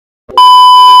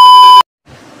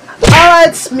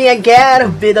It's me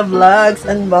again, Jovito Vlogs,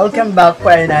 and welcome back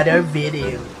for another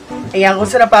video. Ayan, kung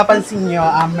sa napapansin nyo,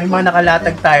 may mga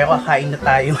nakalatag tayo, kakain na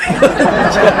tayo.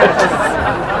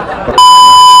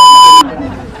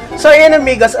 So ayan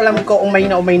amigos, alam ko umay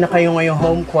na kayo ngayong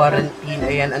home quarantine.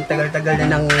 Ayan, ang tagal-tagal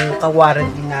na ng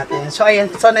ka-quarantine natin. So ayan,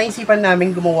 naisipan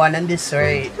namin gumawa ng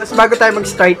dessert. Tapos bago tayo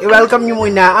mag-start, i-welcome nyo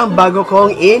muna ang bago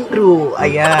kong intro.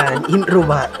 Ayan, intro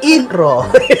ba? Intro!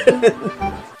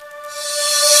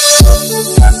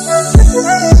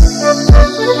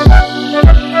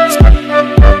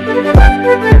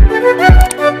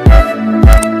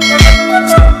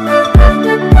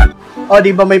 O,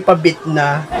 di ba may pabit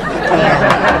na? Ayan.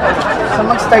 So,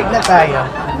 mag-start na tayo.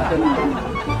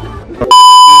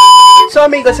 So,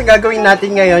 amigos, ang gagawin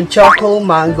natin ngayon, Choco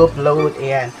Mango Float.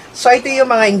 Ayan. So, ito yung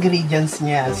mga ingredients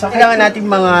niya. So, kailangan natin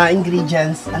mga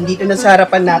ingredients. Andito na sa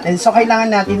harapan natin. So,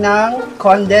 kailangan natin ng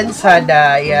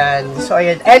condensada. Ayan. So,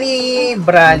 ayan. Any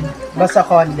brand, basta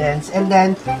condense. And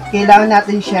then, kailangan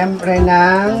natin syempre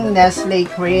ng Nestle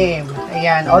cream.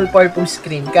 Ayan. All-purpose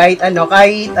cream. Kahit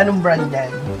anong brand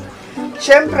din.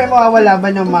 Syempre, mawawala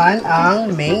ba naman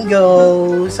ang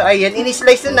mango. So, ayan.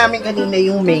 In-slice na namin kanina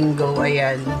yung mango.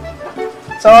 Ayan.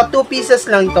 So, 2 pieces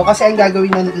lang to kasi ang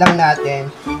gagawin lang natin,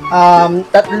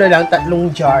 tatlong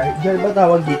jar. Jar ba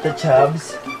tawag dito,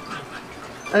 Chubs?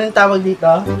 Anong tawag dito?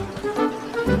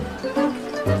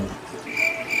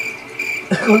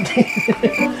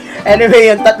 Anyway,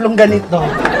 yung tatlong ganito.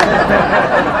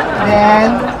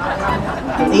 Then,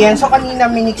 ayan, so kanina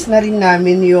minix na rin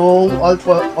namin yung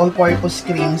all-purpose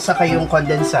cream saka yung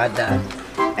kondensada.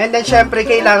 And then, syempre,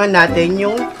 kailangan natin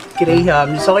yung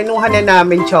Graham. So, kinuha na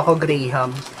namin Choco Graham.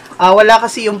 Wala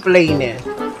kasi yung plain eh.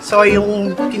 So,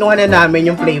 yung kinuha na namin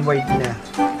yung flavored na.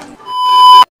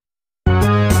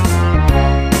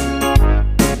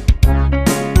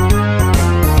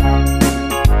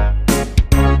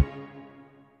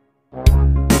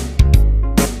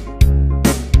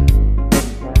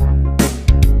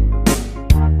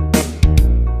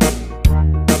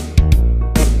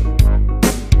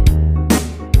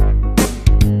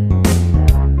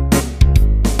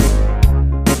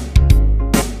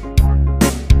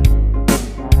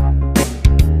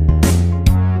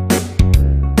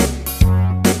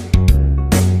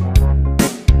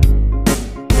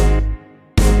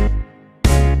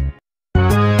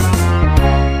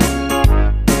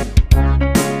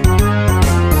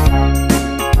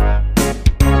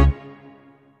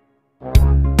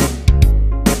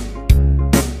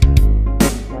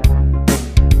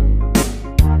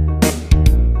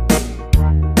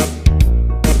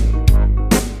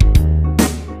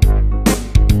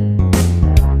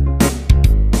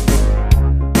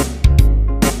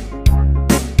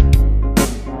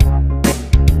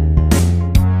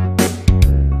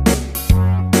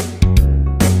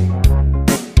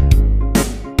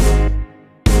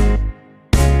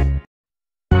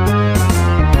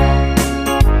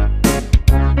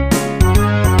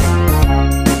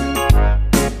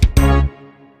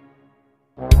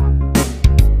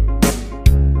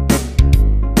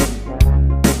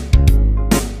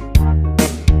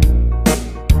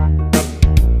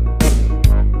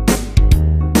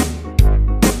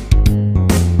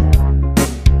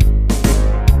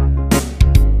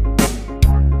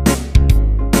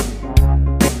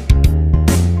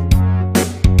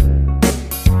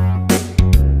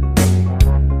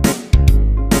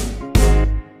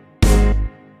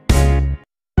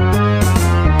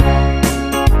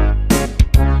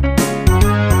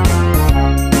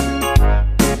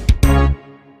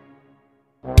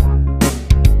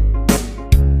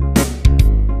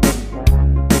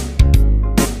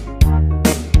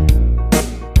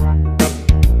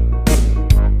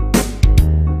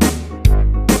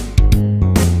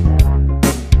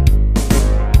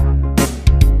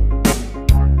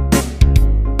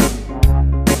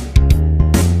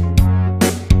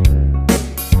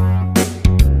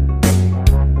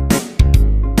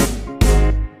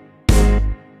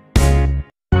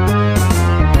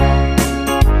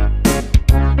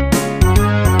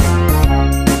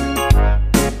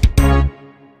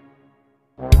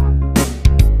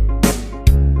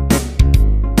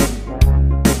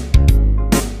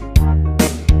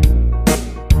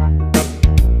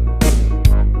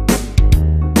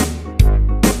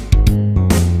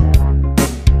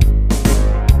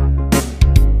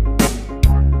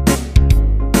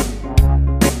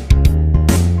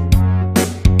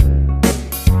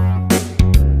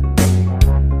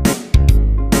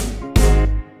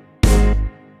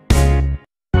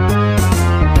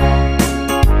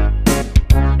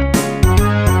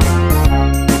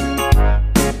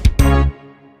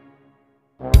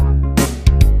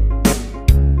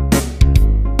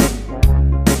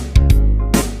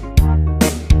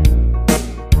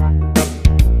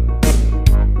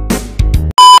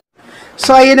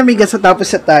 So, ayan amigas, tapos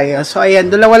na tayo. So,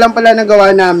 ayan, dalawa lang pala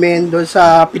nagawa namin doon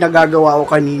sa pinagagawa ko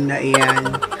kanina. Ayan.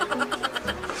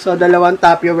 So, dalawang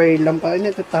Tupperware lang pa.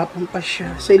 Natatapon pa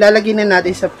siya. So, ilalagay na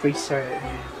natin sa freezer.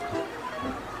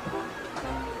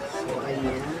 So,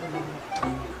 ayan.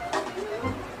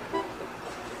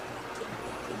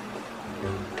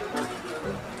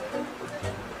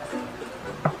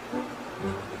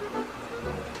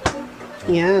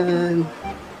 Ayan.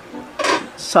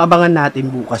 So, abangan natin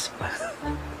bukas pa.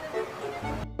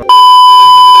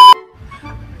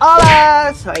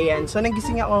 Hola! So, ayan. So,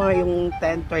 nagising ako ngayong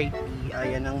 10:30.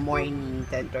 Ayan, ang morning,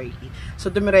 10:30. So,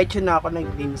 dumiretso na ako,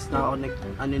 nag-dins na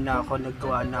ako,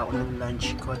 naggawa na ako ng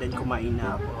lunch ko, then kumain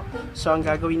na ako. So, ang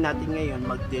gagawin natin ngayon,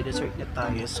 mag-dessert na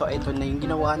tayo. So, ito na yung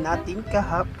ginawa natin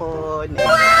kahapon.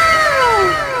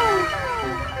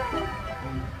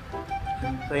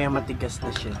 So, ayan, matigas na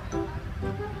siya.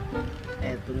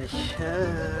 Ito na siya.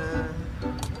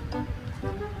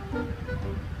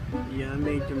 Yan,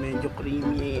 medyo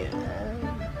creamy yan.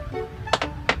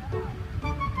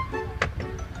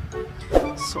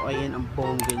 So, ayan ang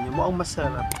bongga niya. Mukhang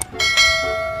masarap.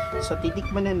 So,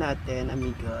 titikman na natin,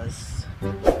 amigos.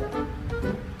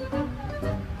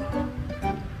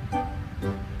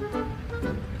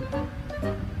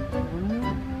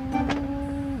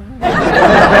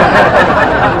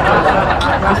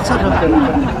 Masarap.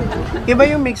 Iba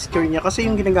yung mixture niya kasi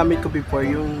yung ginagamit ko before,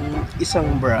 yung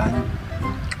isang brand.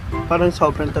 Parang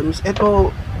sobrang tamis.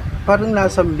 Ito, parang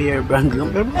nasa beer brand lang.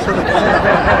 Pero masarap siya.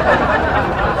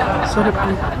 Sarap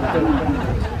yun.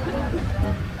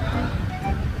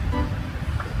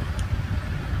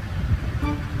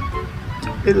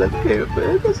 Ilan kayo ba?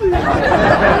 Kasi...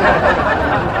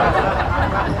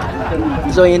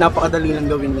 So, yun, napakadali lang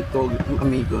gawin nito,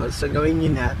 amigos. So, gawin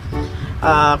nyo na.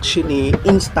 Actually,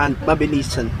 instant,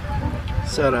 mabilisan.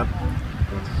 Sarap.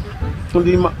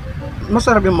 Hindi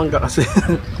masarap yung mangga kasi.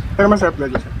 Pero masarap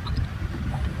lagi siya.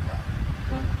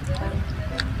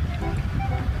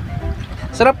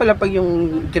 Sarap pala pag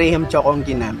yung Graham Choco ang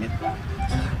ginamit.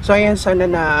 So ayan, sana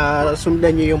na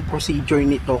sundan nyo yung procedure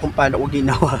nito kung paano ko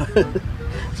ginawa.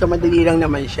 So madali lang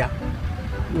naman siya.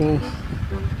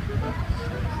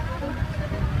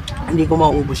 Hindi ko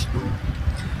mauubos ito.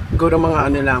 Siguro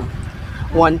mga ano lang,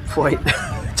 1/4.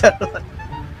 Charot.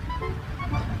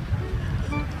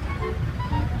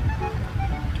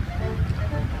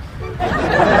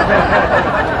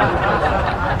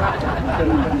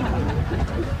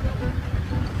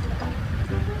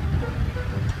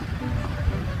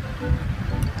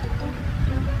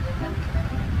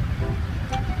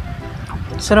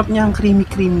 Sarap niya, ang creamy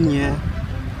niya.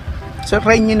 So,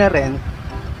 try nyo na rin.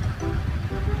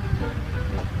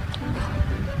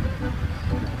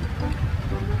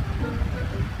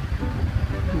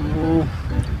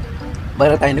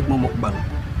 Para tayo nagmumukbang.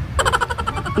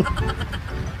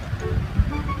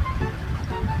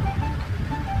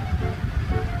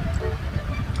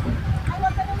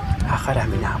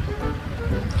 Makakarami na ako.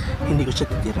 Hindi ko siya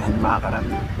titirahan,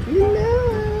 makakarami.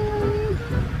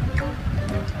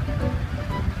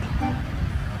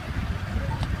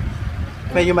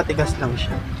 Medyo matigas lang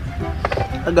siya.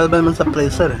 Tagal ba naman sa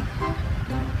freezer eh.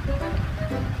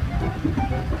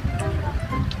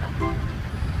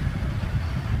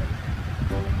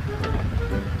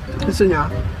 Gusto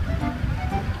niya?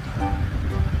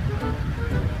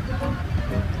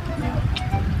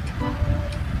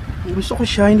 Gusto ko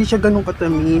siya, hindi siya ganun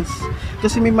katamis.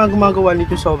 Kasi may mga gumagawa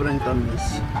nito sobrang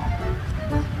tamis.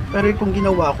 Pero kung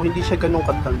ginawa ko, hindi siya ganun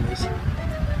katamis.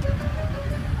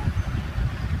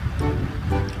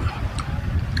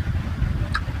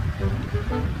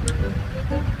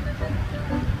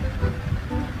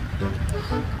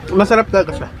 Masarap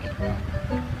talaga siya.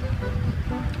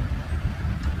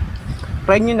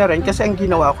 Try nyo na rin kasi ang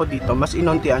ginawa ko dito, mas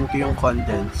inuntian ko yung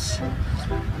condense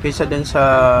kaysa din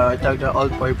sa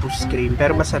all-purpose cream,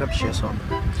 pero masarap siya. So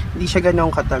hindi siya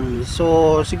ganun katamis.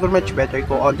 So siguro much better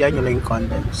kung ontian nyo lang yung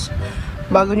condense.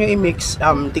 Bago nyo i-mix,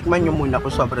 tikman nyo muna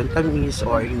kung sobrang tamis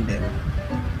or hindi.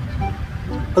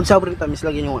 Pag sobrang tamis,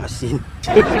 lagyan nyo yung asin.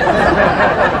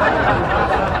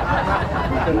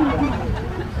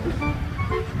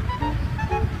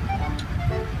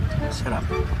 Sarap.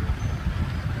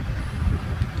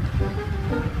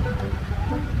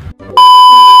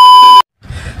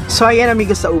 So ayan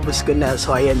amigos, sa ubos ko na.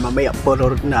 So ayan, mamaya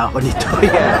poror na ako nito.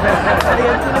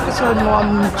 Ayan, kung nagustuhan mo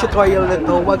ang tutorial na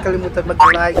to, huwag kalimutan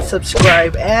mag-like,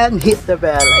 subscribe, and hit the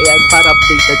bell. Ayan, para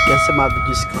updated ka sa mga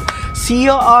videos ko. See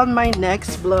you on my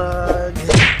next vlog.